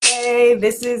way,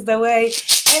 this is the way.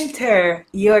 Enter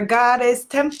your goddess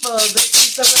temple. This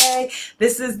is the way,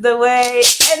 this is the way.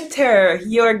 Enter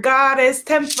your goddess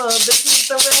temple. This is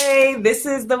the way, this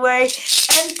is the way.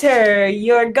 Enter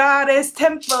your goddess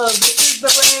temple. This is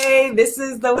the way, this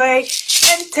is the way.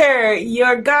 Enter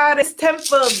your goddess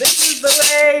temple. This is the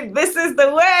way, this is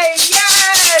the way.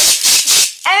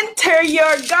 Yes! Enter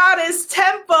your goddess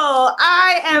temple.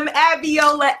 I am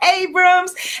Abiola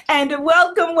Abrams, and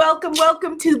welcome, welcome,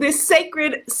 welcome to this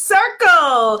sacred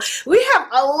circle. We have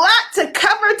a lot to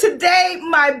cover today,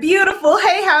 my beautiful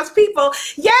Hay House people.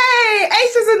 Yay!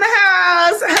 Aisha's in the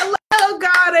house. Hello,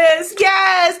 goddess.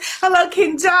 Yes. Hello,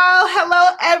 Kinjal.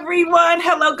 Hello, everyone.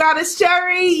 Hello, goddess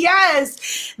Sherry.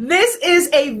 Yes. This is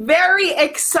a very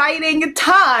exciting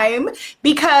time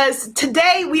because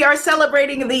today we are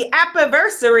celebrating the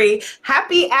appiversary.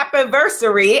 Happy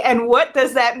appiversary. And what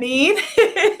does that mean?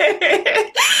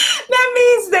 That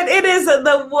means that it is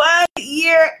the 1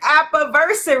 year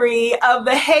appiversary of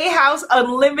the Hay House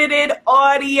Unlimited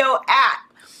audio app.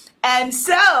 And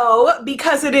so,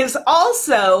 because it is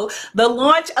also the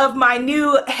launch of my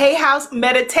new Hay House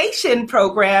meditation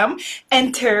program,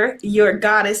 Enter Your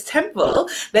Goddess Temple,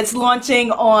 that's launching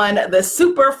on the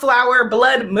Super Flower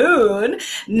Blood Moon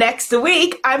next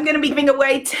week, I'm going to be giving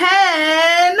away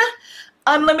 10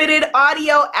 unlimited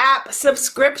audio app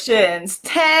subscriptions,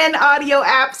 10 audio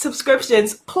app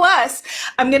subscriptions. Plus,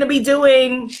 I'm going to be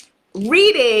doing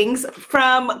readings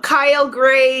from Kyle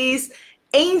Gray's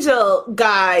Angel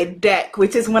Guide deck,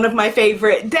 which is one of my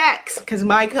favorite decks because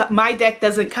my deck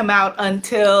doesn't come out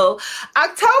until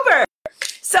October.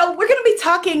 So we're going to be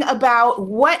talking about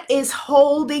what is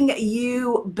holding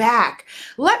you back.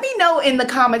 Let me know in the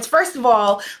comments. First of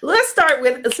all, let's start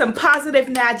with some positive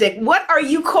magic. What are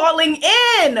you calling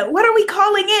in? What are we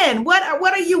calling in? What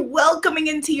are you welcoming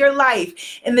into your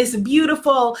life in this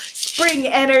beautiful spring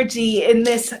energy in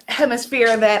this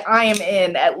hemisphere that I am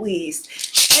in, at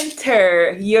least?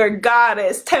 Enter your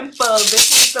goddess temple.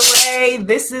 This is the way.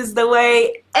 This is the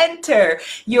way. Enter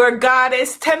your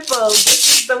goddess temple.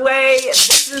 This is the way.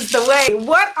 This is the way.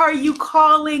 What are you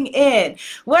calling in?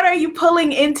 What are you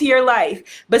pulling into your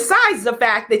life? Besides the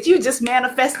fact that you just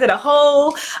manifested a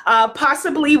whole,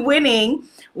 possibly winning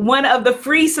one of the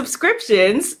free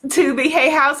subscriptions to the Hay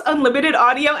House Unlimited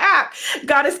audio app.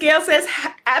 Goddess Gail says,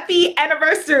 happy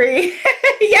anniversary.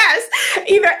 Yes,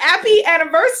 either happy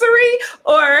anniversary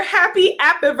or happy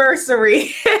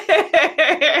appiversary.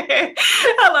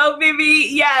 Hello, Vivi.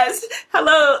 Yes.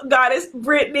 Hello, Goddess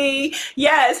Brittany.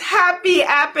 Yes, happy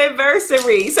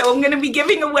appiversary. So I'm going to be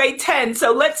giving away 10.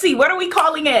 So let's see, what are we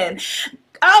calling in?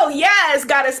 Oh, yes,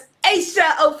 Goddess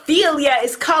Aisha Ophelia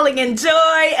is calling in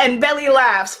joy and belly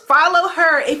laughs. Follow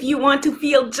her if you want to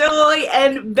feel joy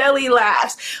and belly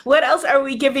laughs. What else are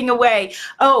we giving away?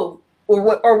 Oh,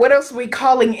 or what else are we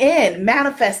calling in?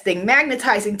 Manifesting,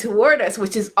 magnetizing toward us,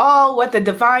 which is all what the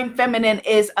divine feminine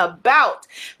is about.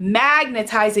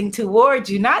 Magnetizing toward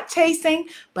you, not chasing,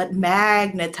 but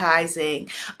magnetizing.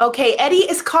 Okay, Eddie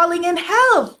is calling in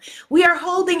health. We are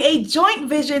holding a joint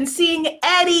vision, seeing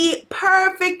Eddie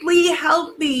perfectly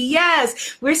healthy.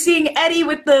 Yes, we're seeing Eddie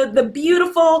with the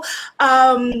beautiful,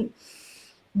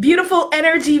 beautiful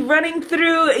energy running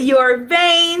through your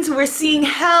veins. We're seeing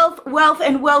health, wealth,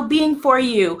 and well-being for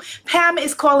you. Pam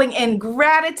is calling in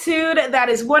gratitude. That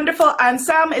is wonderful.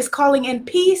 Ansam is calling in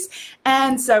peace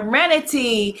and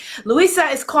serenity. Louisa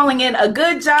is calling in a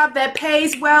good job that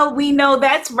pays well. We know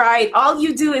that's right. All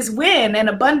you do is win, and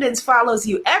abundance follows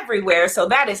you everywhere. So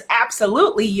that is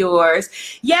absolutely yours.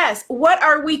 Yes. What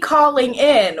are we calling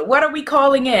in? What are we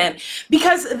calling in?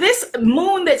 Because this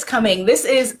moon that's coming, this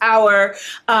is our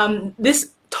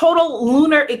this total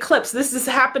lunar eclipse. This is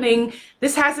happening.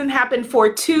 This hasn't happened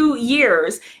for 2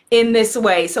 years in this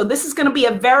way. So this is going to be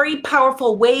a very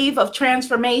powerful wave of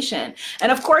transformation.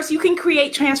 And of course, you can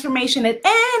create transformation at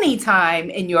any time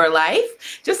in your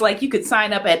life, just like you could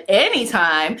sign up at any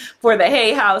time for the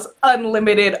Hay House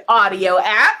Unlimited audio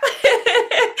app.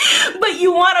 But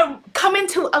you want to come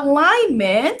into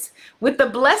alignment with the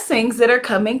blessings that are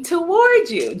coming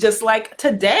towards you. Just like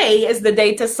today is the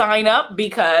day to sign up,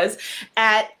 because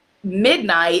at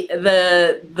midnight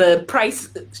the price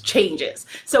changes.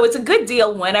 So it's a good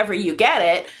deal whenever you get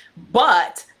it,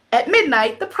 but at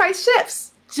midnight the price shifts.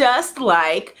 Just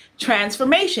like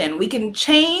transformation, we can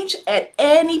change at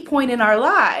any point in our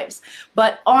lives,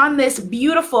 but on this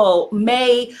beautiful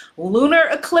May lunar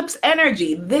eclipse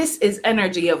energy, this is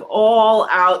energy of all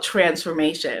out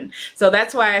transformation. So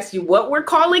that's why I asked you what we're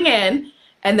calling in,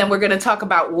 and then we're going to talk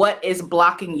about what is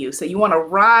blocking you. So you want to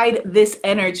ride this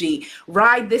energy,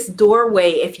 ride this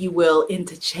doorway, if you will,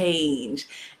 into change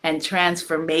and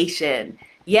transformation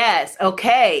Yes,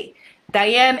 okay.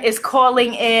 Diane is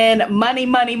calling in money,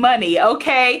 money, money.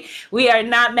 Okay, we are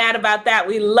not mad about that.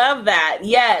 We love that.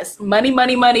 Yes, money,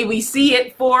 money, money. We see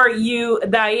it for you,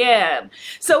 Diane.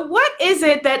 So, what is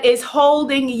it that is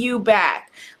holding you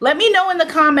back? Let me know in the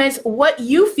comments what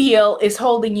you feel is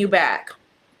holding you back.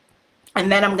 And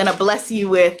then I'm going to bless you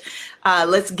with,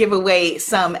 let's give away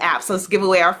some apps. Let's give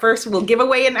away our first, we'll give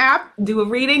away an app, do a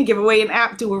reading, give away an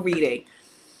app, do a reading.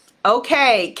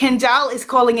 Okay, Kendall is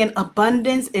calling in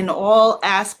abundance in all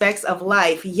aspects of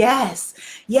life. Yes,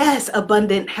 yes,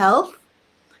 abundant health,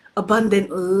 abundant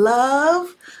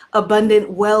love, abundant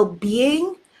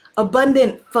well-being,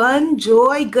 abundant fun,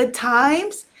 joy, good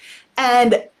times,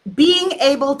 and being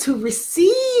able to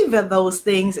receive those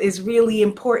things is really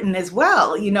important as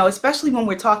well, you know, especially when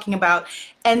we're talking about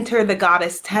enter the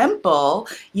goddess temple,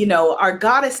 you know, our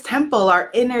goddess temple,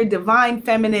 our inner divine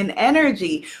feminine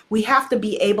energy, we have to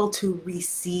be able to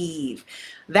receive.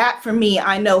 That for me,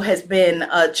 I know has been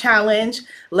a challenge.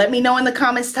 Let me know in the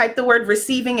comments, type the word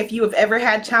receiving if you have ever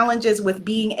had challenges with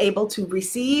being able to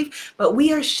receive, but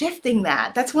we are shifting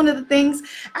that. That's one of the things,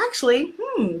 actually,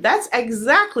 that's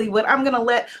exactly what I'm gonna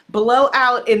let blow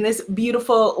out in this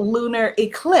beautiful lunar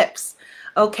eclipse.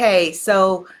 Okay,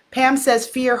 so Pam says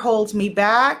fear holds me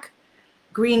back.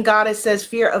 Green Goddess says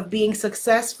fear of being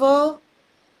successful.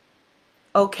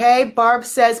 Okay, Barb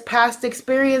says past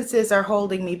experiences are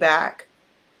holding me back.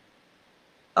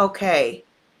 Okay,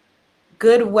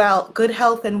 good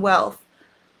health and wealth.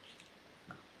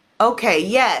 Okay,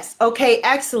 yes. Okay,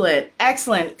 excellent,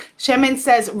 excellent. Shemin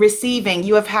says receiving.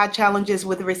 You have had challenges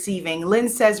with receiving. Lynn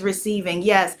says receiving.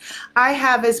 Yes, I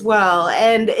have as well.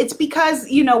 And it's because,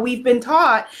 you know, we've been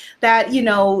taught that, you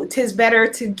know, 'tis better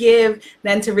to give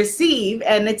than to receive.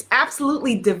 And it's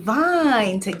absolutely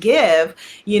divine to give.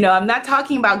 You know, I'm not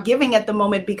talking about giving at the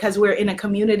moment because we're in a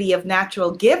community of natural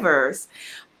givers,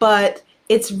 but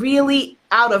it's really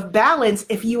out of balance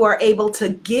if you are able to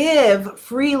give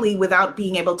freely without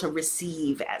being able to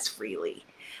receive as freely.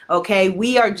 Okay,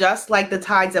 we are just like the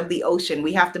tides of the ocean.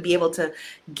 We have to be able to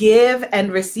give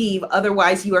and receive.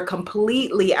 Otherwise, you are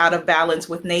completely out of balance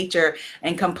with nature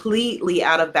and completely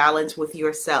out of balance with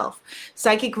yourself.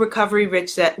 Psychic Recovery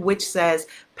which says,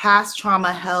 past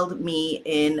trauma held me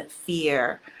in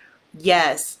fear.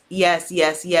 Yes, yes,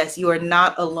 yes, yes. You are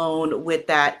not alone with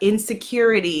that.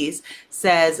 Insecurities,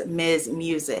 says Ms.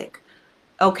 Music.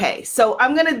 Okay, so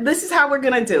this is how we're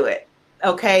gonna do it.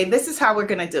 Okay, this is how we're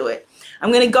gonna do it.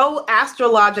 I'm gonna go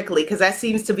astrologically because that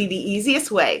seems to be the easiest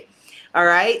way. All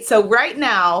right, so right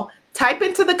now, type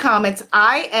into the comments,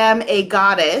 I am a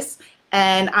goddess,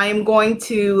 and I am going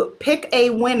to pick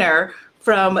a winner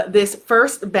from this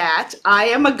first batch, I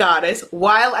am a goddess,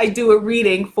 while I do a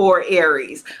reading for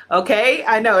Aries. Okay,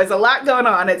 I know it's a lot going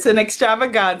on. It's an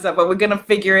extravaganza, but we're gonna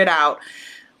figure it out.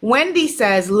 Wendy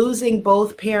says, losing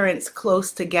both parents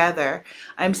close together.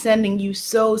 I'm sending you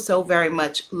so, so very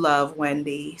much love,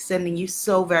 Wendy. Sending you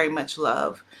so very much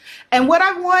love. And what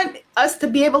I want us to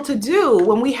be able to do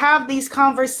when we have these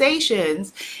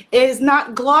conversations is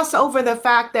not gloss over the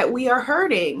fact that we are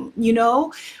hurting, you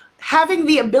know? Having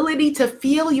the ability to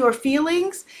feel your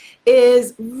feelings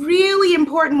is really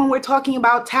important when we're talking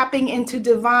about tapping into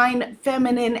divine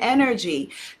feminine energy.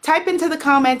 Type into the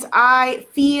comments, I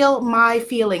feel my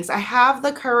feelings. I have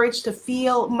the courage to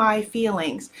feel my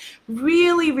feelings.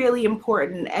 Really, really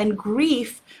important. And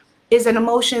grief is an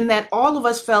emotion that all of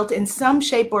us felt in some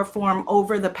shape or form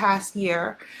over the past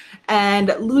year.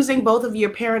 And losing both of your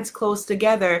parents close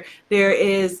together, there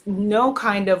is no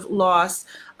kind of loss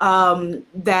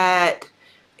that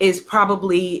is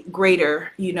probably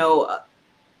greater, you know.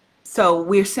 So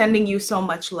we're sending you so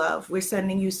much love. We're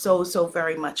sending you so, so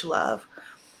very much love.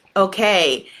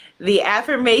 Okay, the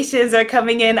affirmations are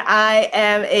coming in. I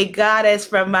am a goddess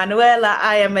from Manuela.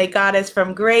 I am a goddess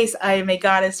from Grace. I am a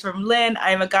goddess from Lynn.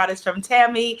 I am a goddess from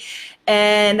Tammy.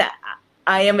 And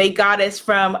I am a goddess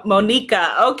from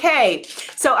Monica. Okay,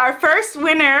 so our first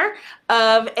winner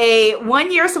of a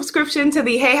 1-year subscription to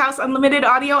the Hay House Unlimited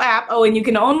audio app. Oh, and you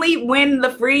can only win the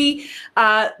free,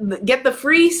 get the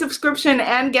free subscription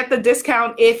and get the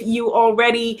discount if you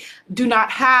already do not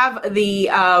have the,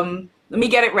 let me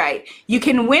get it right. You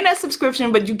can win a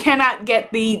subscription, but you cannot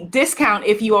get the discount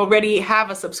if you already have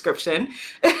a subscription,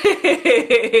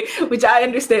 which I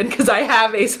understand because I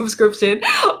have a subscription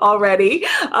already,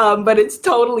 but it's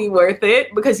totally worth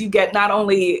it because you get not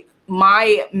only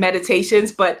my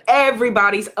meditations, but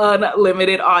everybody's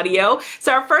unlimited audio.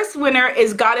 So our first winner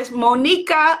is Goddess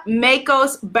Monica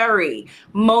Makos Berry.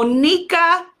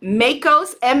 Monica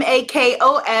Makos,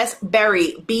 Makos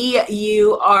Berry,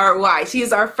 Bury. She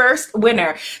is our first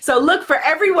winner. So look, for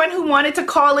everyone who wanted to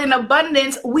call in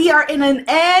abundance, we are in an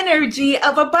energy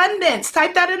of abundance.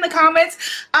 Type that in the comments.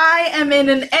 I am in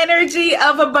an energy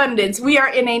of abundance. We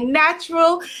are in a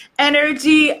natural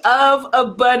energy of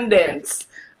abundance.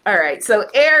 All right, so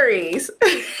Aries,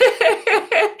 this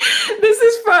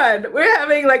is fun. We're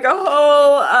having like a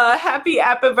whole happy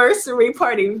anniversary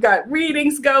party. We've got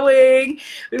readings going.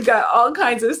 We've got all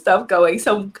kinds of stuff going.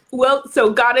 So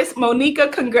Goddess Monica,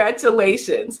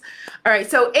 congratulations. All right,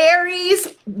 so Aries,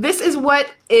 this is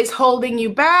what is holding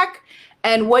you back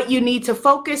and what you need to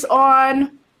focus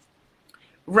on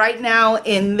right now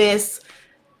in this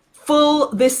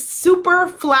super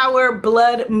flower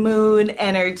blood moon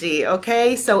energy.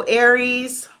 Okay, so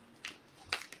Aries,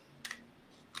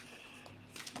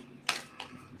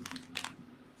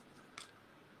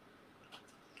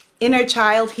 inner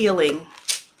child healing.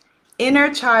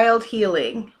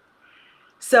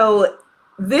 So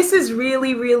this is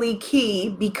really, really key,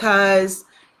 because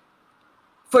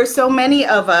for so many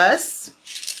of us,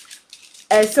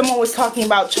 as someone was talking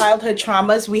about childhood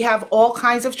traumas, we have all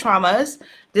kinds of traumas,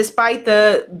 despite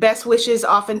the best wishes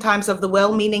oftentimes of the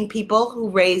well-meaning people who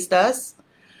raised us.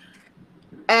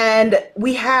 And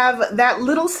we have that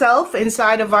little self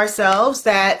inside of ourselves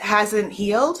that hasn't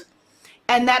healed.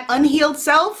 And that unhealed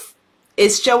self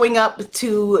is showing up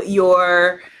to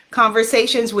your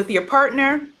conversations with your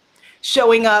partner,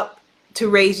 showing up to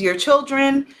raise your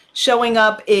children, showing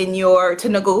up to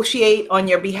negotiate on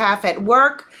your behalf at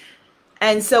work.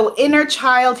 And so inner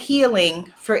child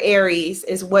healing for Aries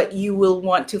is what you will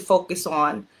want to focus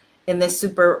on in this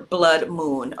super blood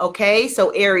moon. Okay, so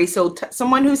Aries, so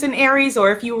someone who's in Aries,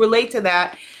 or if you relate to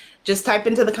that, just type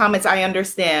into the comments, I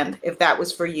understand, if that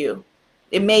was for you.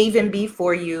 It may even be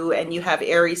for you and you have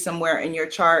Aries somewhere in your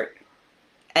chart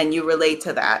and you relate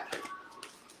to that.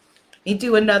 Let me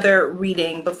do another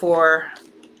reading before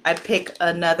I pick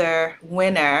another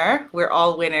winner. We're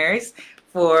all winners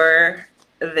for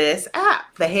this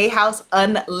app, the Hay House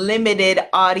Unlimited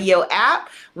Audio app,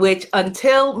 which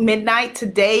until midnight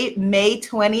today, May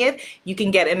 20th, you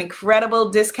can get an incredible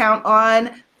discount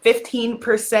on,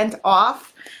 15%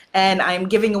 off. And I'm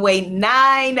giving away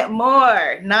 9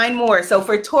 more. So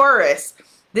for Taurus,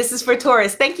 this is for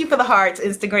Taurus. Thank you for the hearts,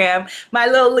 Instagram. My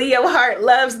little Leo heart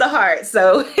loves the heart.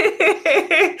 So,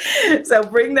 so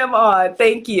bring them on.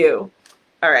 Thank you.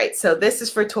 All right, so this is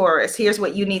for Taurus. Here's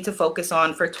what you need to focus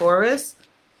on for Taurus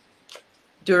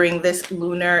during this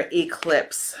lunar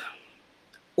eclipse.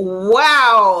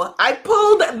 Wow, I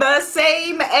pulled the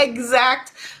same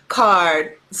exact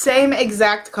card.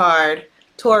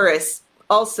 Taurus,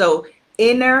 also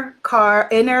inner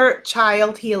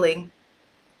child healing.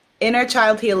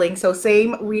 So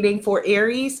same reading for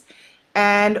Aries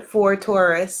and for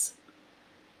Taurus.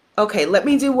 Okay, let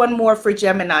me do one more for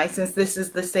Gemini, since this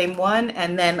is the same one,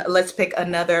 and then let's pick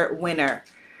another winner.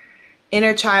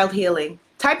 Inner child healing.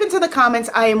 Type into the comments,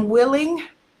 I am willing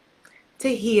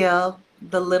to heal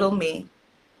the little me.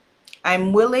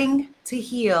 I'm willing to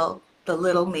heal the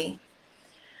little me.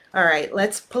 All right,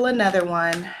 let's pull another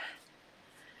one.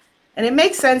 And it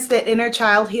makes sense that inner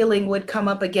child healing would come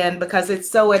up again, because it's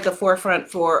so at the forefront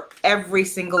for every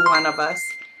single one of us.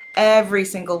 Every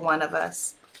single one of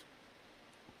us.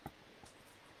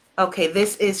 Okay,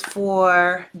 this is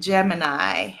for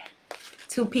Gemini.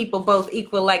 2 people both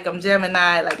equal like I'm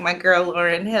Gemini, like my girl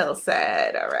Lauren Hill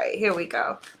said. All right, here we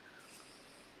go.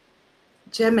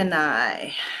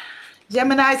 Geminis,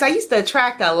 I used to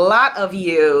attract a lot of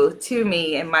you to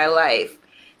me in my life.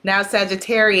 Now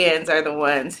Sagittarians are the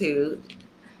ones who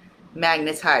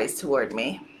magnetize toward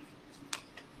me.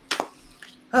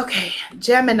 Okay,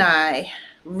 Gemini.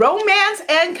 Romance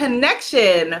and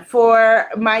connection for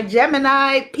my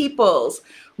Gemini peoples.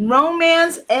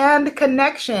 Romance and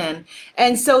connection.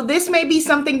 And so this may be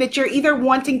something that you're either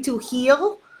wanting to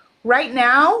heal right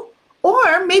now,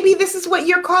 or maybe this is what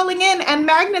you're calling in and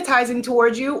magnetizing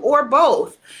towards you, or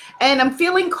both. And I'm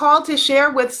feeling called to share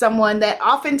with someone that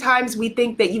oftentimes we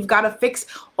think that you've got to fix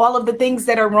all of the things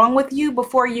that are wrong with you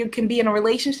before you can be in a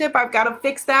relationship. I've got to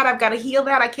fix that. I've got to heal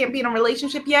that. I can't be in a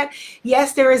relationship yet.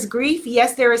 Yes, there is grief.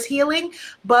 Yes, there is healing,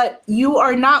 but you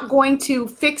are not going to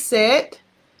fix it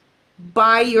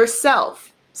by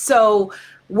yourself. So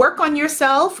work on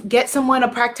yourself, get someone, a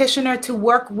practitioner, to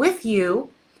work with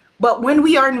you. But when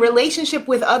we are in relationship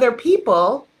with other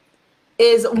people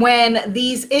is when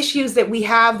these issues that we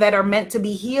have that are meant to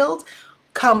be healed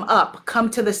come up, come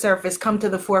to the surface, come to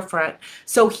the forefront.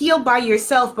 So heal by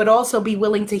yourself, but also be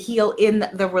willing to heal in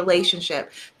the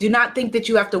relationship. Do not think that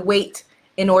you have to wait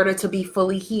in order to be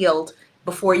fully healed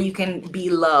before you can be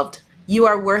loved. You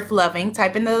are worth loving.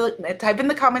 Type in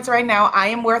the comments right now. I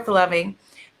am worth loving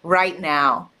right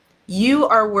now. You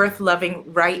are worth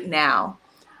loving right now.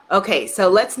 Okay, so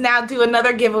let's now do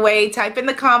another giveaway. Type in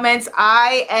the comments,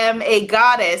 I am a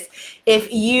goddess,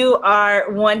 if you are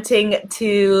wanting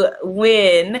to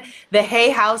win the Hay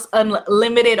House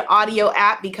Unlimited audio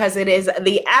app, because it is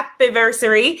the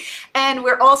app-iversary. And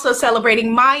we're also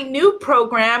celebrating my new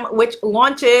program, which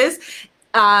launches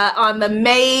on the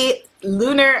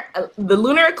lunar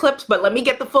eclipse, but let me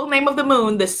get the full name of the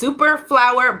moon, the super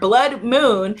flower blood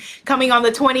moon, coming on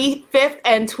the 25th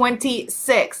and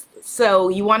 26th. So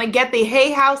you want to get the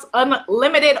Hay House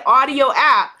Unlimited audio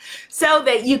app so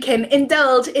that you can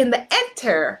indulge in the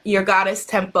Enter Your Goddess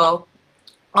Tempo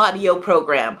audio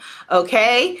program.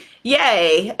 Okay?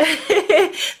 Yay.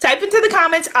 Type into the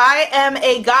comments, I am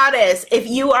a goddess, if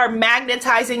you are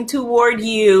magnetizing toward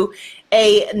you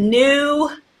a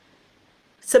new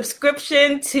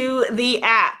subscription to the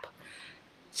app.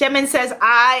 Shemin says,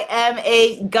 I am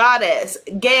a goddess.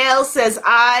 Gail says,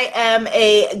 I am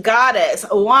a goddess.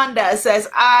 Wanda says,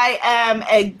 I am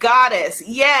a goddess.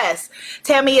 Yes.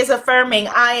 Tammy is affirming,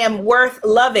 I am worth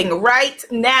loving right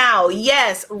now.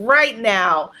 Yes, right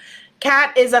now.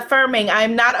 Kat is affirming,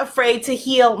 I'm not afraid to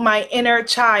heal my inner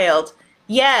child.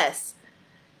 Yes.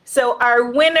 So our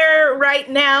winner right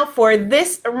now for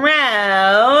this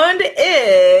round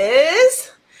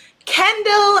is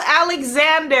Kendall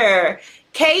Alexander.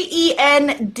 Kendyl,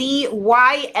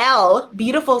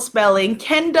 beautiful spelling.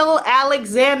 Kendall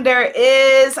Alexander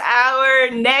is our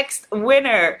next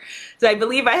winner. So I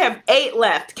believe I have 8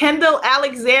 left. Kendall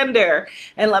Alexander.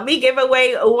 And let me give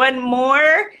away one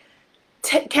more.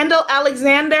 Kendall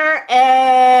Alexander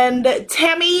and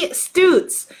Tammy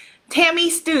Stutes. Tammy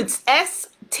Stutes, S-T-U-T-E-S,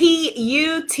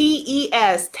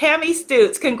 Tammy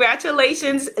Stutes.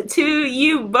 Congratulations to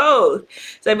you both.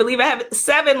 So I believe I have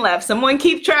 7 left. Someone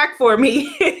keep track for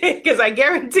me, because I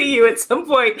guarantee you at some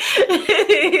point.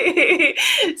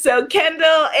 So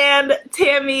Kendall and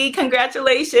Tammy,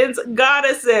 congratulations,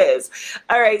 goddesses.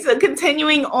 All right, so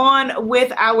continuing on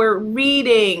with our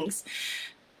readings.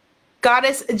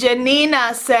 Goddess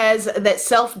Janina says that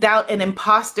self-doubt and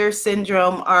imposter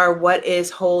syndrome are what is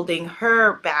holding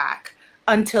her back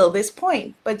until this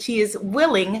point, but she is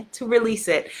willing to release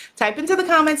it. Type into the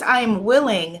comments, I am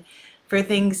willing for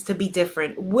things to be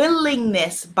different.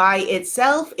 Willingness by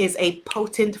itself is a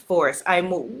potent force.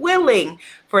 I'm willing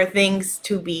for things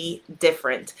to be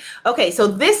different. Okay, so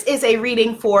this is a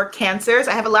reading for Cancers.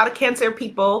 I have a lot of Cancer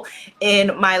people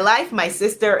in my life. My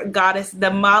sister, Goddess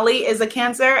Damali, is a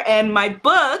Cancer, and my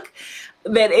book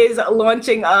that is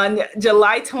launching on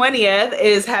July 20th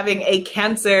is having a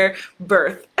Cancer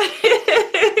birth.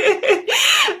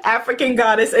 African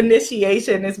Goddess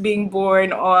Initiation is being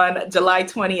born on July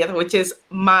 20th, which is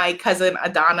my cousin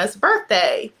Adana's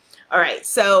birthday. All right,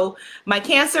 so my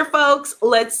Cancer folks,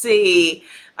 let's see.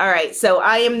 All right, so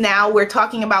we're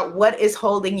talking about what is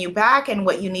holding you back and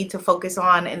what you need to focus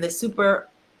on in the super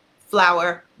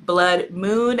flower blood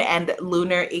moon and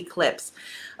lunar eclipse.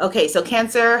 Okay, so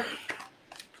Cancer,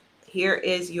 here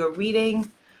is your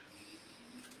reading.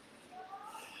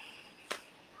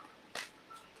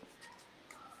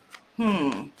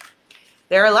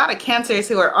 There are a lot of Cancers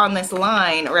who are on this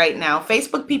line right now.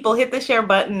 Facebook people, hit the share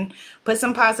button. Put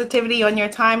some positivity on your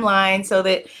timeline so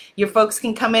that your folks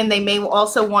can come in. They may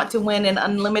also want to win an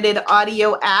unlimited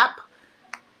audio app.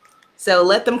 So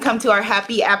let them come to our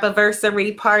happy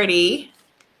app-iversary party.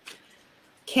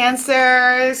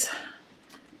 Cancers.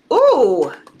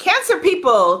 Ooh, Cancer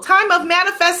people, time of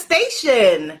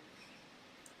manifestation.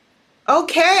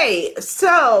 Okay,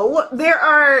 so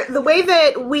the way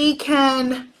that we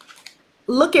can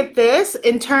look at this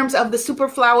in terms of the super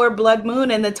flower blood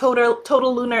moon and the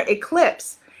total lunar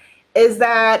eclipse is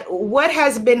that what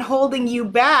has been holding you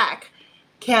back,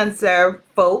 Cancer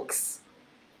folks,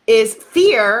 is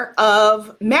fear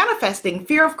of manifesting,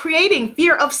 fear of creating,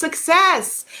 fear of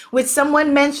success, which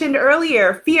someone mentioned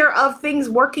earlier, fear of things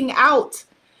working out.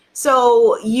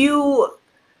 So you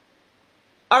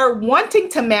are wanting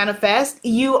to manifest,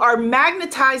 you are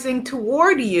magnetizing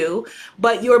toward you,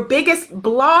 but your biggest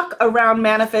block around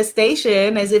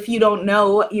manifestation, as if you don't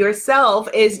know yourself,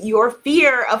 is your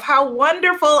fear of how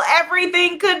wonderful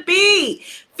everything could be.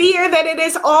 Fear that it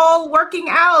is all working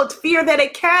out, fear that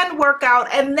it can work out,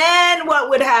 and then what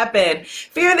would happen?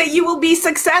 Fear that you will be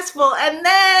successful, and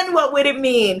then what would it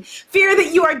mean? Fear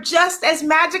that you are just as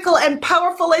magical and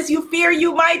powerful as you fear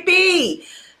you might be.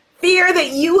 Fear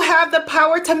that you have the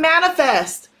power to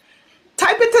manifest.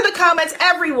 Type into the comments,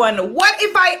 everyone, what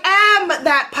if I am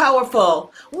that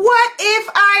powerful? What if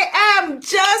I am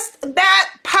just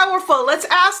that powerful? Let's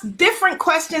ask different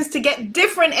questions to get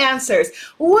different answers.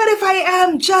 What if I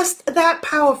am just that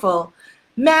powerful?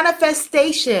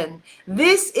 Manifestation.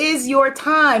 This is your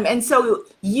time. And so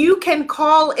you can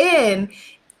call in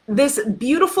this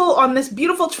beautiful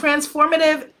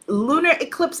transformative lunar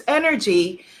eclipse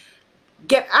energy.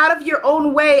 Get out of your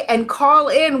own way and call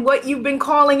in what you've been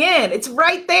calling in. It's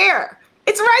right there.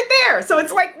 It's right there. So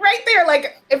it's like right there,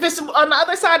 like if it's on the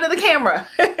other side of the camera.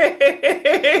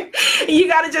 You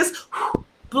got to just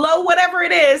blow whatever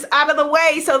it is out of the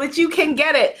way so that you can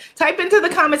get it. Type into the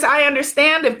comments, I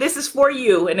understand, if this is for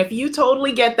you. And if you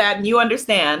totally get that and you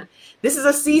understand, this is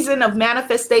a season of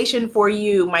manifestation for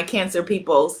you, my Cancer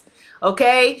peoples.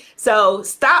 Okay, so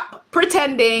stop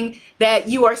pretending that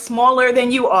you are smaller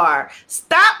than you are.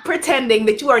 Stop pretending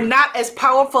that you are not as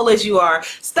powerful as you are.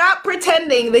 Stop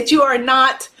pretending that you are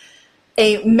not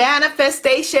a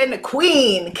manifestation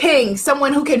queen, king,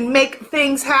 someone who can make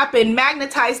things happen,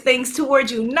 magnetize things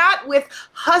towards you, not with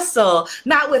hustle,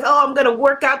 not with, oh, I'm going to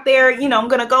work out there, you know, I'm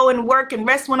going to go and work and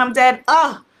rest when I'm dead.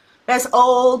 That's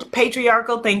old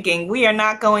patriarchal thinking. We are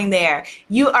not going there.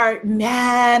 You are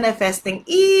manifesting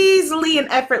easily and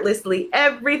effortlessly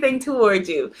everything towards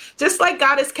you. Just like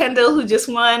Goddess Kendall, who just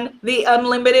won the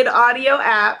Unlimited Audio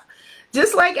app.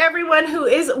 Just like everyone who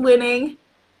is winning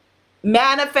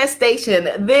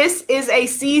manifestation. This is a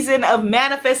season of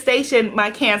manifestation, my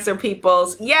Cancer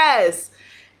peoples. Yes.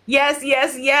 Yes,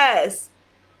 yes, yes.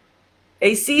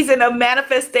 A season of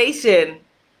manifestation.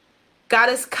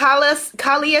 Goddess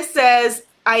Kalia says,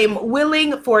 I am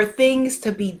willing for things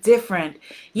to be different.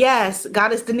 Yes.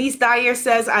 Goddess Denise Dyer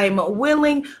says, I am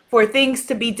willing for things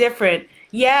to be different.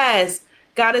 Yes.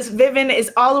 Goddess Vivian is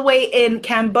all the way in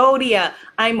Cambodia.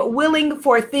 I'm willing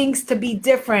for things to be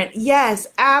different. Yes,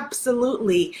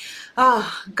 absolutely.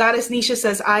 Goddess Nisha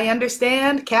says, I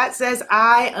understand. Kat says,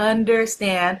 I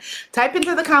understand. Type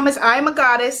into the comments, I am a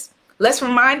goddess. Let's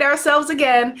remind ourselves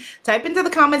again. Type into the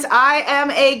comments, I am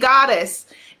a goddess.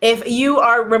 If you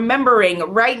are remembering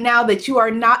right now that you are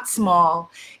not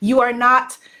small, you are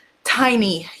not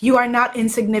tiny, you are not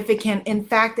insignificant. In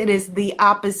fact, it is the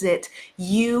opposite.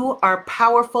 You are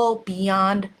powerful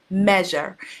beyond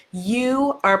measure.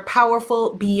 You are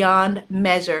powerful beyond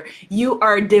measure. You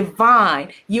are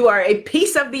divine. You are a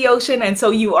piece of the ocean, and so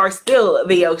you are still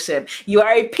the ocean. You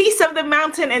are a piece of the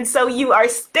mountain, and so you are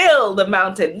still the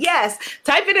mountain. Yes.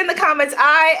 Type it in the comments.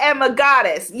 I am a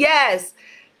goddess. Yes.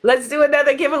 Let's do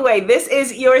another giveaway. This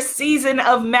is your season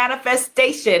of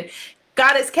manifestation.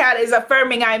 Goddess Cat is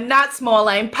affirming, I am not small,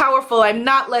 I am powerful, I am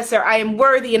not lesser, I am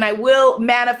worthy, and I will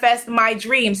manifest my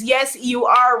dreams. Yes, you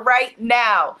are right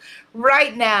now.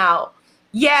 Right now.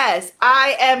 Yes,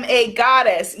 I am a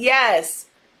goddess. Yes.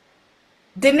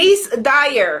 Denise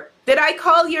Dyer. Did I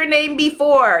call your name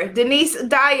before? Denise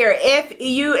Dyer,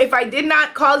 if I did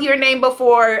not call your name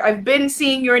before, I've been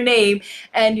seeing your name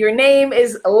and your name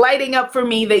is lighting up for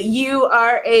me that you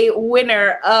are a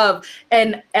winner of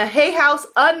a Hay House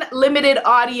Unlimited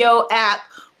Audio app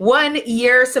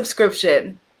 1-year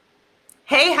subscription.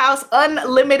 Hay House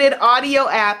Unlimited Audio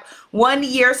app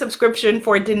 1-year subscription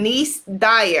for Denise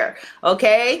Dyer.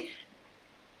 Okay?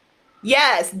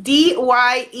 Yes,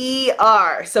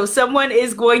 D-Y-E-R. So someone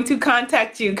is going to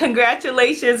contact you.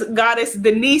 Congratulations, Goddess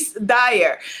Denise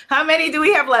Dyer. How many do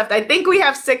we have left? I think we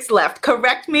have 6 left.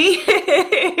 Correct me.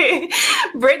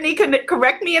 Brittany,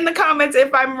 correct me in the comments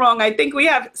if I'm wrong. I think we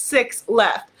have 6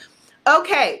 left.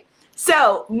 Okay.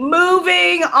 So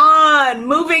moving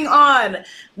on.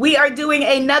 We are doing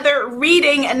another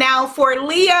reading now for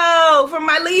Leo, for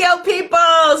my Leo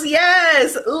peoples.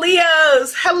 Yes,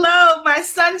 Leos. Hello, my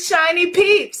sunshiny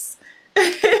peeps.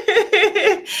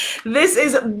 This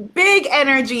is big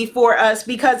energy for us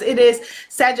because it is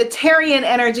Sagittarian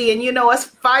energy. And you know us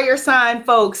fire sign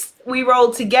folks, we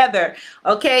roll together.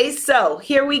 Okay, so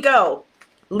here we go.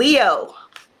 Leo.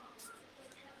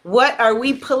 What are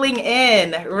we pulling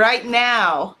in right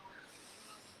now?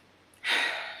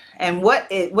 And what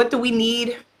do we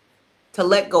need to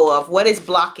let go of? What is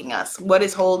blocking us? What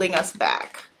is holding us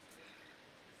back?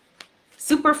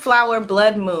 Superflower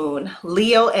Blood Moon,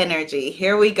 Leo energy.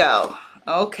 Here we go.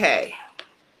 Okay.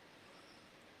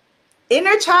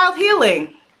 Inner child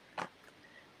healing.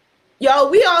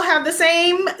 Y'all, we all have the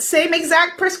same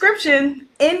exact prescription.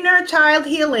 Inner child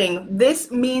healing. This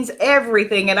means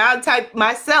everything. And I'll type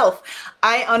myself,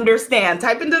 I understand.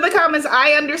 Type into the comments,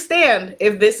 I understand,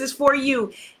 if this is for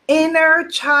you. Inner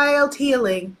child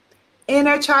healing.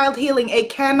 Inner child healing.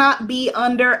 It cannot be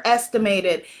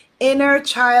underestimated. inner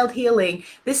child healing.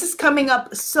 This is coming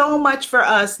up so much for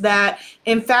us that,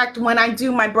 in fact, when I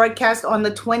do my broadcast on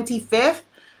the 25th,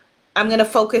 I'm going to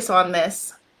focus on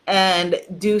this and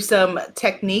do some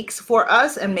techniques for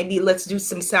us, and maybe let's do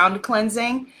some sound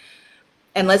cleansing,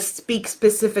 and let's speak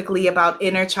specifically about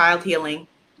inner child healing.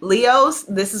 Leos,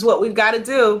 this is what we've got to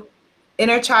do.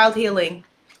 Inner child healing.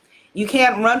 You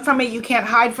can't run from it. You can't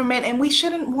hide from it. And we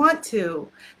shouldn't want to.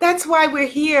 That's why we're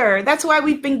here. That's why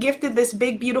we've been gifted this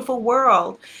big, beautiful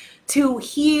world to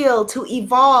heal, to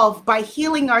evolve. By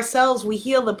healing ourselves, we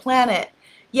heal the planet.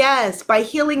 Yes, by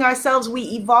healing ourselves, we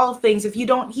evolve things. If you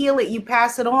don't heal it, you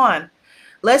pass it on.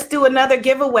 Let's do another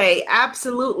giveaway.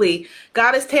 Absolutely.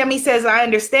 Goddess Tammy says, I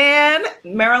understand.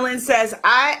 Marilyn says,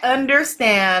 I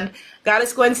understand.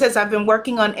 Goddess Gwen says, I've been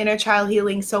working on inner child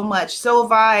healing so much. So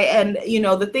have I. And,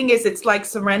 the thing is, it's like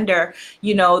surrender.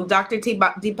 Dr.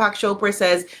 Deepak Chopra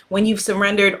says, when you've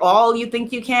surrendered all you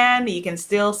think you can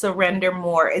still surrender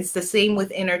more. It's the same with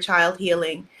inner child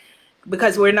healing.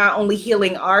 Because we're not only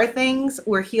healing our things,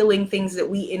 we're healing things that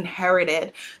we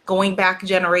inherited, going back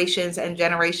generations and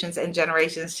generations and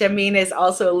generations. Shamin is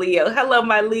also a Leo. Hello,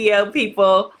 my Leo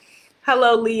people.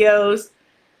 Hello, Leos.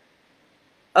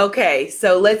 Okay,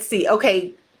 so let's see.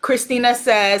 Okay, Christina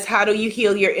says, how do you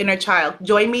heal your inner child?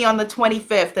 Join me on the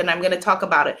 25th, and I'm going to talk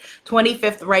about it.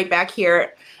 25th, right back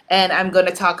here, and I'm going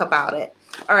to talk about it.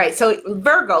 All right, so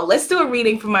Virgo, let's do a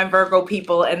reading for my Virgo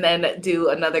people, and then do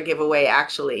another giveaway,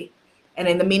 actually. And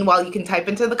in the meanwhile, you can type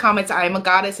into the comments, I am a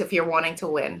goddess, if you're wanting to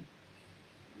win.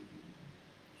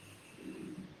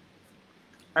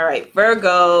 All right,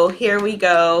 Virgo, here we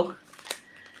go.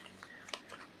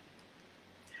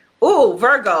 Ooh,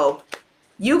 Virgo,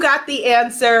 you got the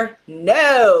answer.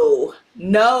 No,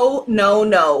 no, no,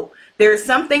 no. There's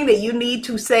something that you need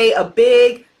to say a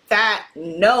big, fat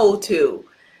no to.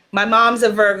 My mom's a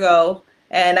Virgo.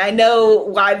 And I know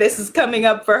why this is coming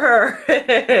up for her.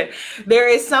 There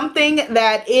is something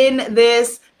that in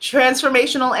this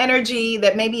transformational energy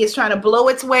that maybe is trying to blow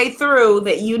its way through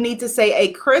that you need to say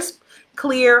a crisp,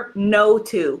 clear no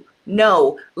to.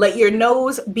 No. Let your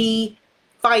no's be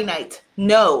finite.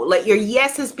 No. Let your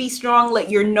yeses be strong. Let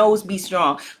your no's be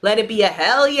strong. Let it be a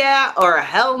hell yeah or a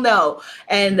hell no.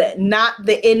 And not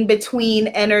the in-between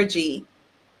energy.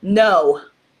 No.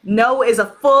 No is a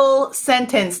full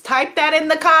sentence. Type that in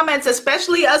the comments,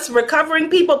 especially us recovering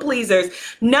people pleasers.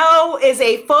 No is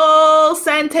a full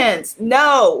sentence.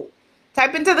 No.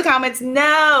 Type into the comments,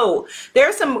 no. There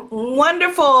are some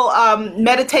wonderful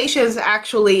meditations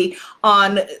actually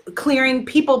on clearing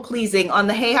people pleasing on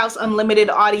the Hay House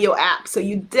Unlimited audio app. So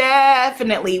you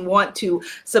definitely want to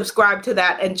subscribe to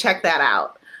that and check that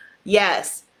out.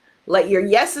 Yes. Let your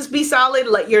yeses be solid.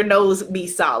 Let your no's be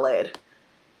solid.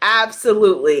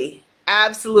 Absolutely.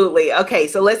 Absolutely. Okay,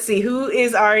 so let's see. Who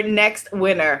is our next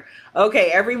winner? Okay,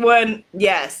 everyone.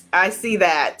 Yes, I see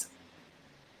that.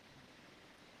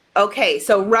 Okay,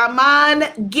 so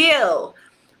Raman Gill.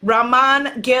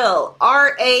 Raman Gill.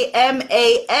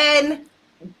 R-A-M-A-N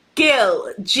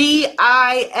Gill.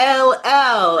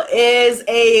 G-I-L-L is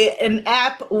an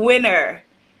app winner.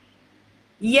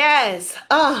 Yes.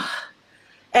 Oh.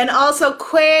 And also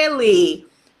Kweli.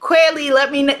 Kweli,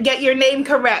 let me get your name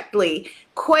correctly.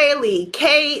 Kweli,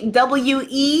 K-W-E-L-I,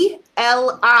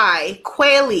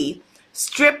 Kweli,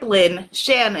 Striplin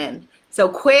Shannon. So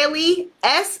Kweli,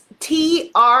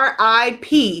 S-T-R-I-P-L-I-N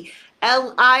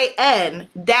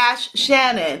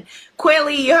 -Shannon.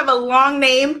 Kweli, you have a long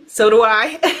name. So do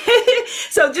I.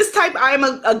 So just type I am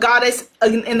a goddess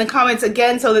in the comments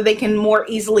again so that they can more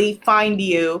easily find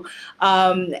you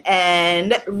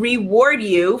and reward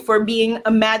you for being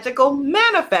a magical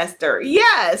manifester.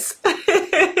 Yes.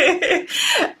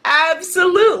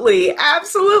 Absolutely.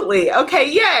 Absolutely. Okay,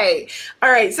 yay.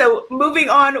 All right, so moving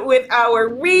on with our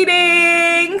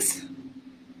readings.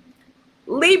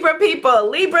 Libra people,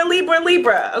 Libra, Libra,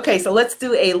 Libra. Okay, so let's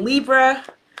do a Libra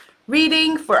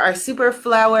reading for our super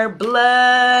flower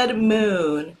blood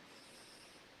moon.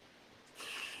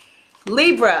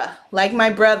 Libra, like my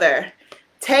brother,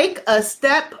 take a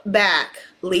step back,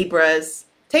 Libras.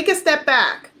 Take a step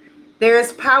back. There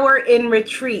is power in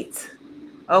retreat.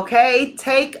 Okay,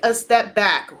 take a step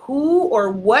back. Who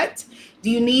or what do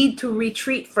you need to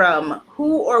retreat from?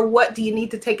 Who or what do you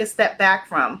need to take a step back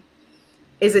from?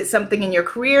 Is it something in your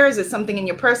career? Is it something in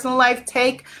your personal life?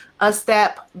 Take a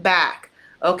step back.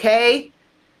 Okay?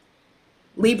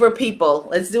 Libra people.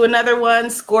 Let's do another one.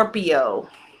 Scorpio.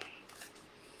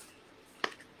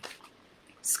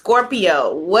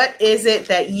 Scorpio, what is it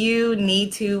that you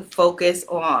need to focus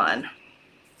on?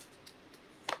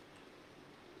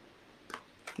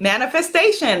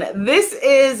 Manifestation. This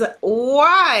is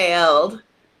wild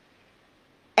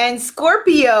And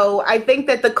Scorpio, I think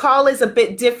that the call is a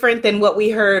bit different than what we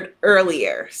heard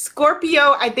earlier.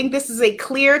 Scorpio, I think this is a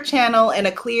clear channel and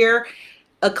a clear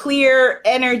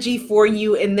energy for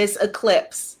you in this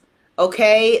eclipse.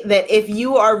 Okay, that if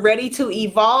you are ready to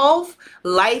evolve,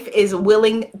 life is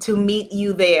willing to meet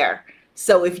you there.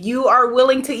 So if you are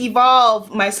willing to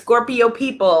evolve, my Scorpio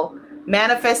people,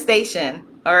 manifestation.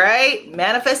 All right,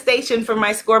 manifestation for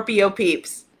my Scorpio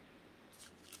peeps.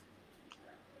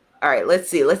 All right, let's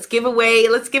see. Let's give away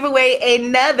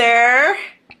another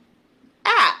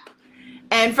app.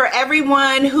 And for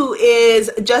everyone who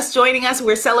is just joining us,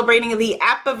 we're celebrating the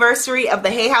appniversary of the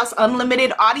Hay House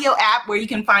Unlimited audio app, where you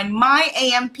can find my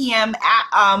AM PM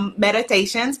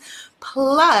meditations,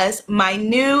 plus my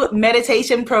new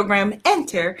meditation program,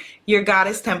 Enter Your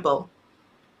Goddess Temple.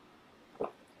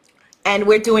 And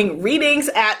we're doing readings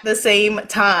at the same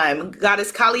time.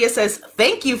 Goddess Kalia says,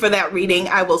 thank you for that reading.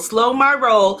 I will slow my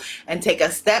roll and take a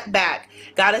step back.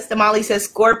 Goddess Damali says,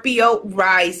 Scorpio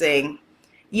rising.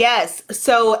 Yes,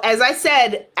 so as I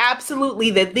said,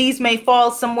 absolutely, that these may fall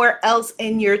somewhere else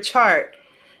in your chart.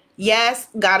 Yes,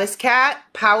 Goddess Cat,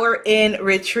 power in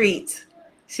retreat.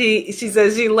 She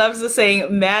says she loves the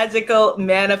saying magical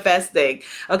manifesting.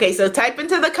 Okay, so type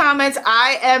into the comments,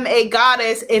 I am a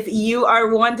goddess, if you are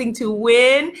wanting to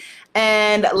win.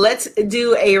 And let's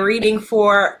do a reading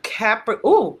for Capricorn.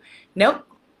 Oh, nope.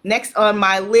 Next on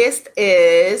my list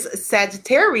is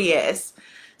Sagittarius.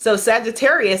 So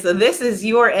Sagittarius, this is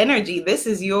your energy. This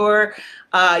is your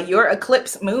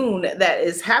eclipse moon that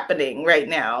is happening right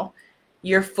now.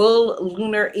 Your full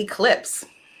lunar eclipse.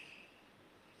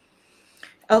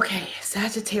 Okay,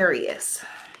 Sagittarius,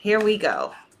 here we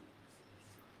go.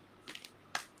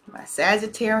 My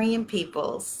Sagittarian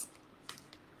peoples,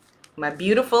 my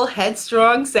beautiful,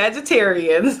 headstrong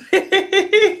Sagittarians.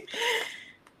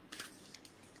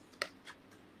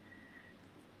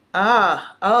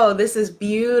 Oh, this is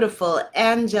beautiful.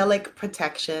 Angelic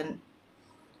protection.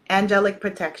 Angelic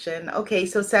protection. Okay,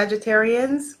 so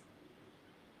Sagittarians,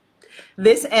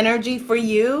 this energy for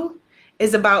you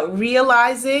is about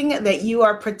realizing that you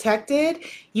are protected.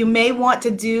 You may want to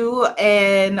do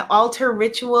an altar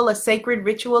ritual, a sacred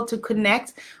ritual to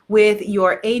connect with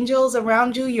your angels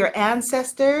around you, your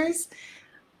ancestors.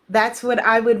 That's what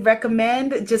I would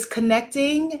recommend, just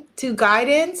connecting to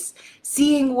guidance,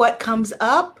 seeing what comes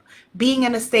up, being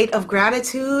in a state of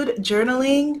gratitude,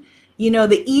 journaling. You know,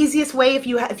 the easiest way if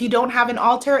you don't have an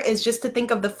altar is just to think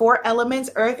of the 4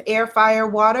 elements, earth, air, fire,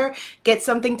 water. Get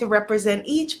something to represent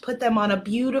each, put them on a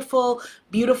beautiful,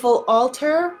 beautiful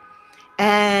altar,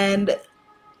 and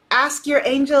ask your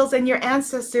angels and your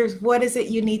ancestors, what is it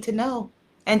you need to know?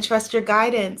 And trust your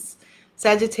guidance.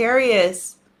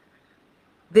 Sagittarius,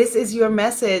 this is your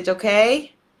message,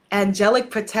 okay? Angelic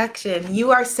protection.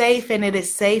 You are safe, and it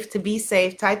is safe to be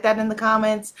safe. Type that in the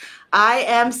comments. I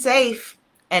am safe,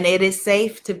 and it is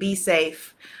safe to be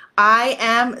safe. I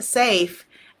am safe,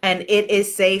 and it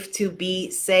is safe to be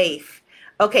safe.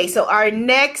 Okay, so our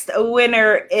next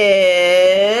winner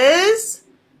is,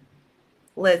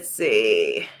 let's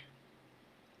see.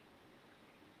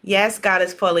 Yes,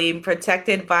 Goddess Pauline,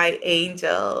 protected by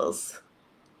angels.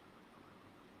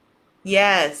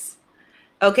 Yes.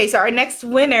 Okay, so our next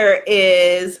winner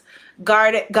is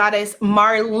Goddess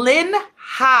Marlyn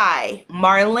High.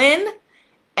 Marlyn,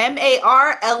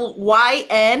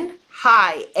 Marlyn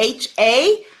High,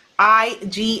 Haigh.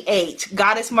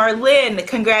 Goddess Marlyn,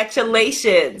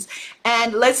 congratulations.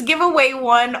 And let's give away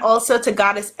one also to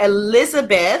Goddess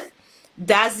Elizabeth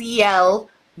Daziel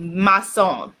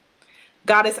Masson.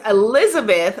 Goddess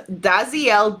Elizabeth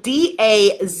Daziel,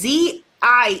 Daziel,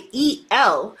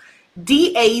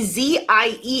 Daziel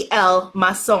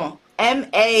Masson,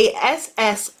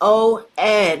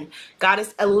 Masson.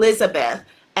 Goddess Elizabeth.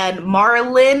 And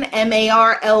Marlyn,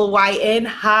 Marlyn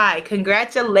High.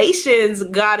 Congratulations,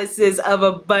 goddesses of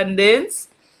abundance.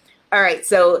 All right,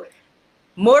 so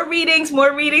more readings.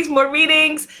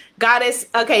 Goddess,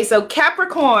 okay, so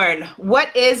Capricorn,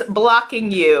 what is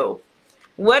blocking you?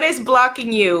 What is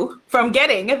blocking you from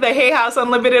getting the Hay House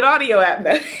Unlimited audio app?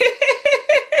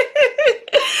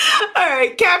 All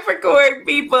right, Capricorn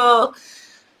people.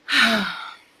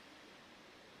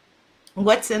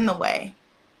 What's in the way?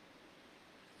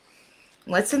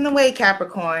 What's in the way,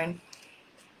 Capricorn?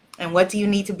 And what do you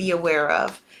need to be aware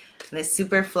of in this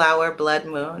super flower blood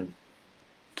moon?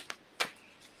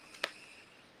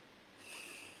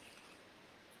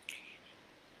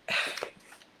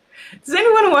 Does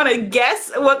anyone want to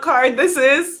guess what card this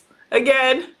is?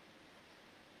 Again,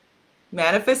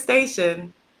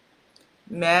 manifestation.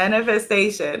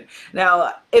 Manifestation.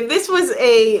 Now, if this was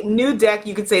a new deck,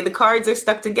 you could say the cards are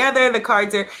stuck together. The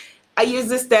cards are, I use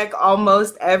this deck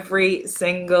almost every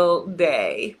single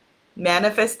day.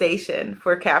 Manifestation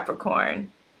for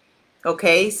Capricorn.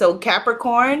 Okay, so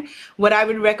Capricorn, what I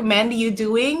would recommend you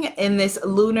doing in this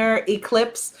lunar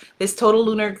eclipse, this total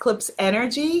lunar eclipse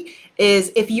energy,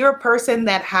 is if you're a person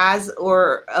that has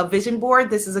or a vision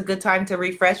board, this is a good time to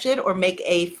refresh it or make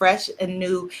a fresh and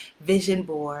new vision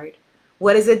board.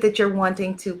 What is it that you're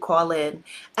wanting to call in?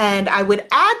 And I would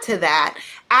add to that,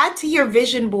 add to your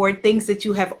vision board things that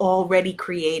you have already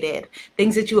created,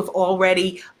 things that you have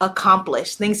already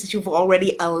accomplished, things that you've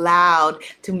already allowed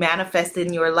to manifest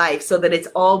in your life so that it's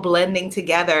all blending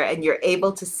together and you're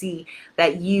able to see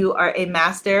that you are a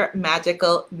master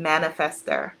magical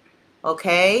manifester.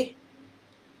 Okay?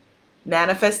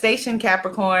 Manifestation,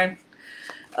 Capricorn.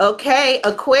 Okay,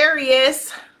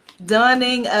 Aquarius.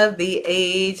 Dawning of the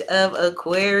age of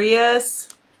Aquarius.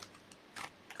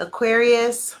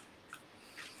 Aquarius.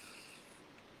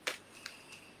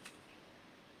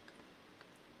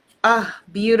 Ah,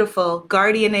 beautiful.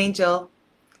 Guardian angel.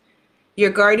 Your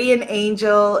guardian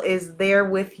angel is there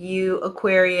with you,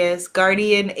 Aquarius.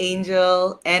 Guardian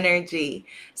angel energy.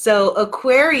 So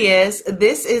Aquarius,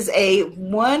 this is a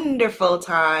wonderful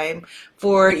time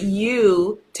for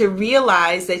you to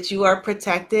realize that you are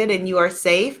protected and you are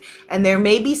safe. And there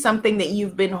may be something that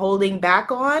you've been holding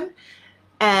back on.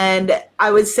 And I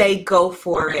would say go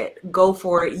for it. Go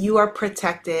for it. You are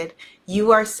protected.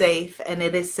 You are safe, and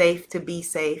it is safe to be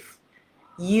safe.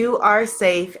 You are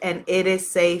safe, and it is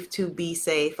safe to be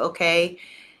safe, okay?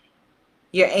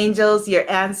 Your angels, your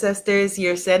ancestors,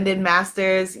 your ascended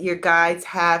masters, your guides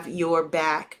have your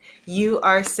back. You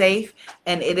are safe,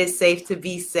 and it is safe to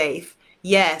be safe.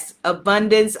 Yes,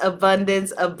 abundance,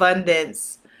 abundance,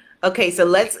 abundance. Okay, so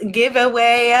let's give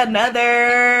away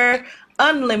another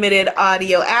unlimited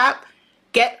audio app.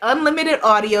 Get unlimited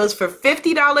audios for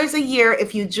 $50 a year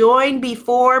if you join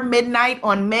before midnight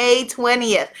on May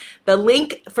 20th. The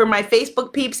link for my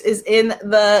Facebook peeps is in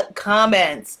the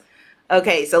comments.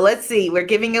 Okay, so let's see. We're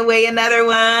giving away another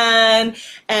one.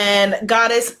 And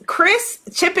Goddess Chris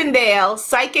Chippendale,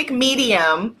 Psychic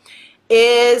Medium,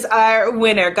 is our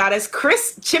winner. Goddess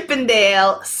Chris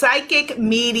Chippendale, Psychic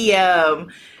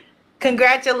Medium.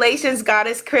 Congratulations,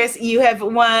 Goddess Chris. You have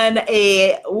won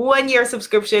a 1-year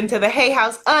subscription to the Hay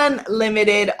House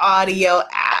Unlimited audio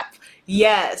app.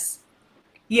 Yes.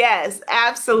 Yes,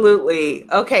 absolutely.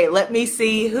 Okay, let me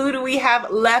see. Who do we have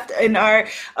left in our...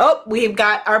 Oh, we've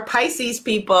got our Pisces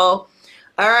people.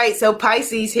 All right, so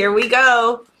Pisces, here we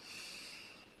go.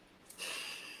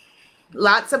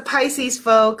 Lots of Pisces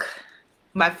folk.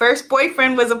 My first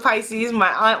boyfriend was a Pisces.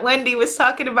 My Aunt Wendy was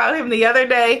talking about him the other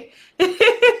day. I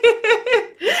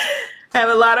have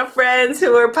a lot of friends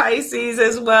who are Pisces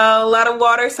as well. A lot of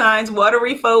water signs,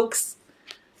 watery folks.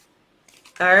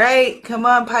 All right, come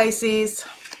on, Pisces.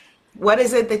 What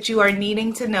is it that you are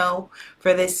needing to know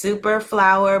for this super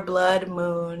flower blood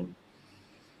moon?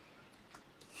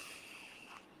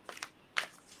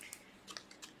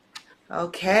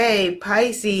 Okay,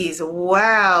 Pisces.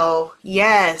 Wow.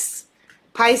 Yes.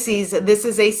 Pisces, this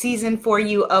is a season for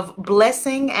you of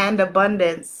blessing and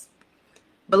abundance.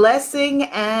 Blessing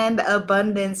and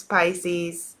abundance,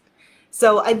 Pisces.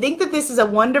 So I think that this is a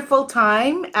wonderful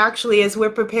time, actually, as we're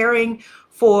preparing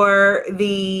for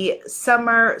the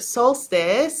summer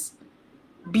solstice.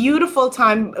 Beautiful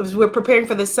time as we're preparing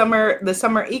for the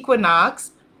summer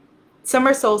equinox.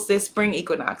 Summer solstice, spring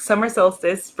equinox. Summer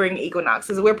solstice, spring equinox.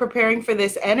 As we're preparing for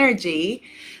this energy,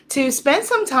 to spend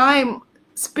some time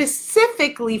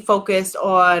specifically focused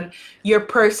on your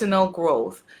personal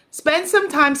growth. Spend some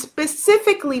time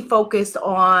specifically focused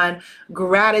on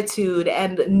gratitude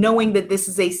and knowing that this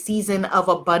is a season of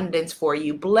abundance for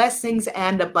you, blessings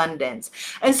and abundance.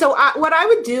 And so what I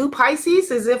would do,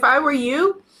 Pisces, is if I were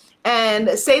you, and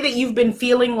say that you've been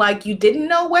feeling like you didn't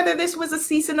know whether this was a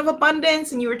season of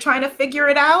abundance and you were trying to figure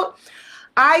it out,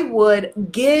 I would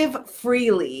give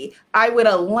freely. I would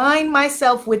align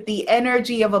myself with the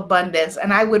energy of abundance,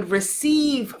 and I would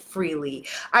receive freely.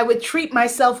 I would treat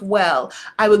myself well.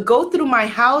 I would go through my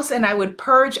house and I would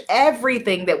purge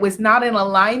everything that was not in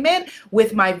alignment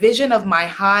with my vision of my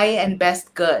high and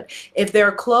best good. If there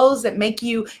are clothes that make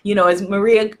you, as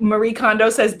Marie Kondo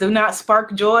says, do not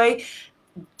spark joy,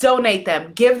 donate them,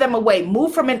 give them away,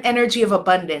 move from an energy of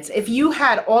abundance. If you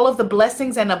had all of the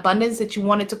blessings and abundance that you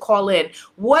wanted to call in,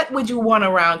 what would you want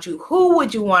around you? Who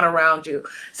would you want around you?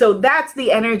 So that's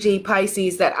the energy,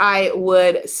 Pisces, that I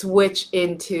would switch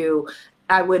into.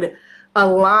 I would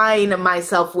align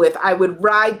myself with, I would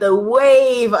ride the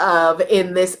wave of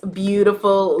in this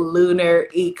beautiful lunar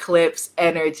eclipse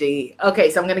energy. Okay,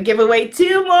 so I'm going to give away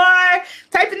 2 more.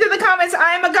 Type into the comments,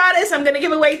 I am a goddess. I'm going to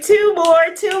give away 2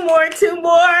 more, 2 more, 2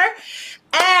 more.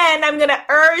 And I'm going to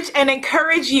urge and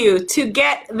encourage you to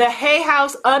get the Hay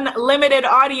House Unlimited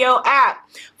Audio app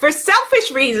for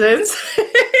selfish reasons,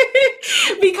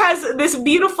 because this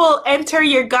beautiful Enter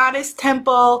Your Goddess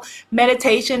Temple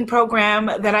meditation program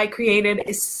that I created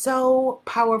is so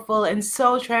powerful and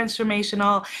so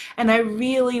transformational, and I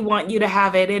really want you to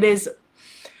have it. It is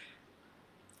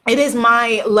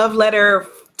my love letter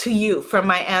to you from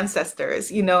my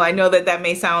ancestors. You know, I know that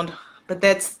may sound, but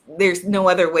there's no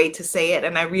other way to say it.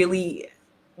 And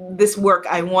this work,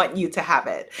 I want you to have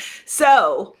it.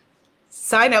 So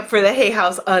sign up for the Hay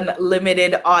House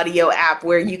Unlimited Audio app,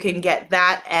 where you can get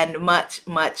that and much,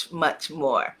 much, much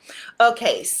more.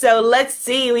 Okay, so let's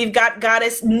see. We've got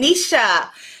Goddess Nisha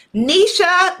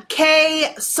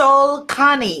K.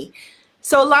 Solanki.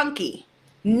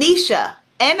 Nisha,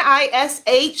 Nisha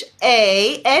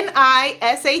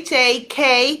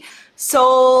K.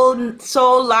 Solanki.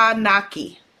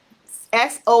 Solanki.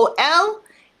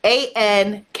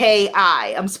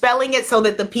 I'm spelling it so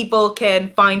that the people can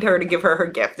find her to give her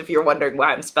gift, if you're wondering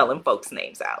why I'm spelling folks'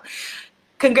 names out.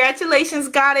 Congratulations,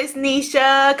 Goddess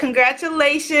Nisha.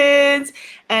 Congratulations.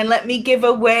 And let me give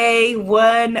away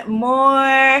 1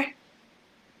 more.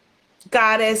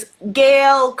 Goddess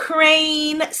Gail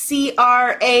Crane,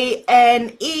 Crane.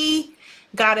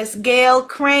 Goddess Gail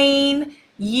Crane,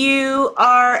 you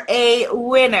are a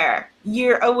winner.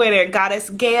 You're a winner, Goddess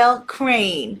Gail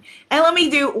Crane. And let me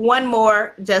do 1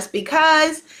 more just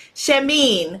because.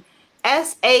 Shemin,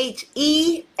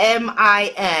 Shemin,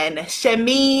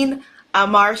 Shemin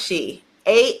Amarshi,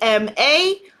 Amarshi,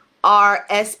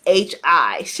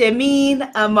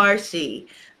 Shemin Amarshi.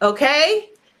 Okay?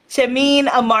 Shemin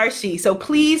Amarshi. So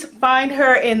please find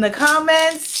her in the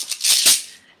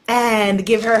comments and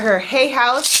give her Hay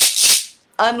House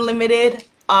Unlimited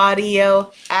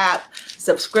Audio app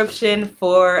subscription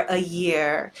for a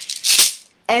year.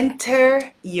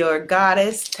 Enter your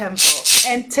goddess temple.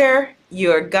 Enter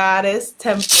your goddess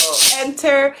temple.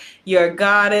 Enter your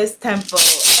goddess temple.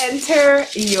 Enter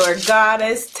your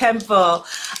goddess temple.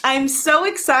 I'm so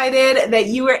excited that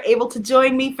you were able to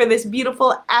join me for this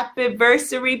beautiful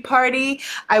anniversary party.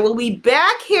 I will be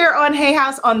back here on Hay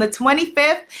House on the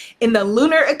 25th in the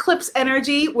lunar eclipse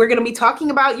energy. We're going to be talking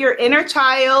about your inner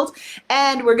child,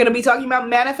 and we're going to be talking about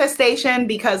manifestation,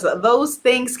 because those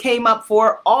things came up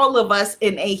for all of us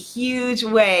in a huge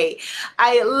way.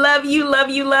 I love you, love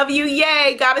you, love you.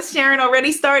 Yay! Goddess Sharon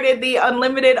already started the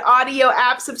unlimited audio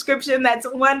app subscription. That's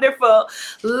wonderful.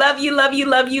 Love you, love you,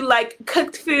 love you like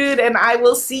cooked food, and I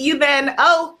will see you then.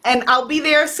 Oh, and I'll be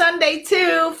there Sunday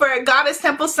too for Goddess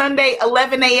Temple Sunday,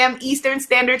 11 a.m. Eastern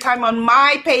Standard Time on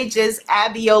my pages,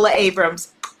 Abiola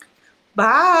Abrams.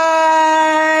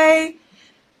 Bye.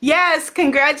 Yes,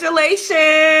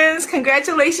 congratulations.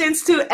 Congratulations to